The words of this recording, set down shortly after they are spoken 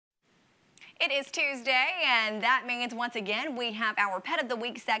It is Tuesday, and that means once again we have our Pet of the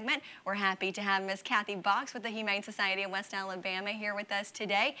Week segment. We're happy to have Miss Kathy Box with the Humane Society of West Alabama here with us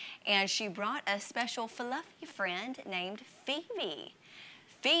today, and she brought a special fluffy friend named Phoebe.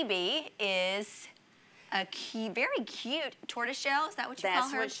 Phoebe is a very cute tortoiseshell. Is that what you call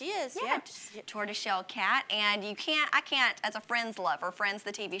her? That's what she is. Yeah, tortoiseshell cat. And I can't, as a Friends lover, Friends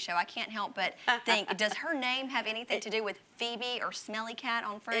the TV show, I can't help but think, does her name have anything to do with Phoebe or Smelly Cat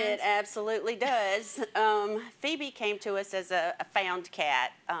on Friends? It absolutely does. Phoebe came to us as a found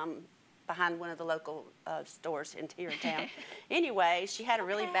cat behind one of the local stores here in town. Anyway, she had a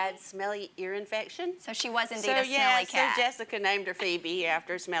really bad smelly ear infection. So she was indeed a smelly cat. So Jessica named her Phoebe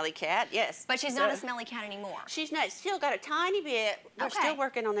after Smelly Cat, yes. But she's not a smelly cat anymore. She's not, still got a tiny bit. We're still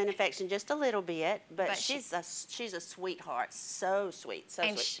working on that infection just a little bit, but she's a sweetheart, so sweet, so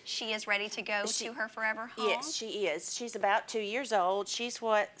sweet. And she is ready to go to her forever home? Yes, she is. She's about 2 years old. She's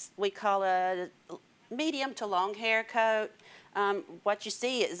what we call a medium to long hair coat. What you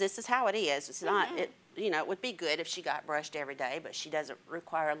see is this is how it is. It's not, it would be good if she got brushed every day, but she doesn't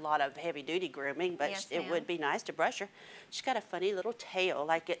require a lot of heavy-duty grooming, but it would be nice to brush her. She's got a funny little tail,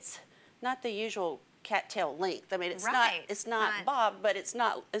 like it's not the usual cat tail length. I mean, it's not bob, but it's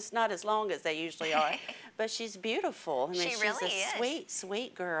not as long as they usually are. But she's beautiful. I mean, she really is. She's a sweet,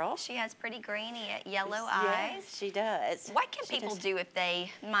 sweet girl. She has pretty greeny yellow eyes. Yes, she does. What can people do if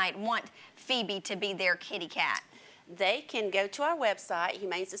they might want Phoebe to be their kitty cat? They can go to our website,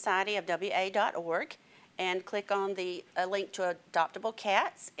 humanesocietyofwa.org, and click on the link to adoptable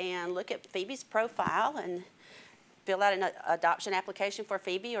cats and look at Phoebe's profile and fill out an adoption application for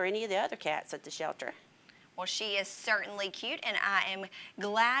Phoebe or any of the other cats at the shelter. Well, she is certainly cute, and I am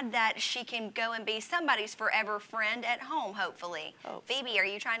glad that she can go and be somebody's forever friend at home, hopefully. Phoebe, are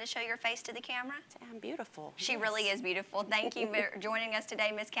you trying to show your face to the camera? I'm beautiful. She really is beautiful. Thank you for joining us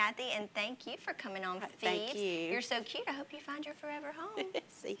today, Miss Kathy, and thank you for coming on Thieves. Thank you. You're so cute. I hope you find your forever home.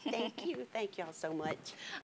 See, thank you. Thank y'all so much.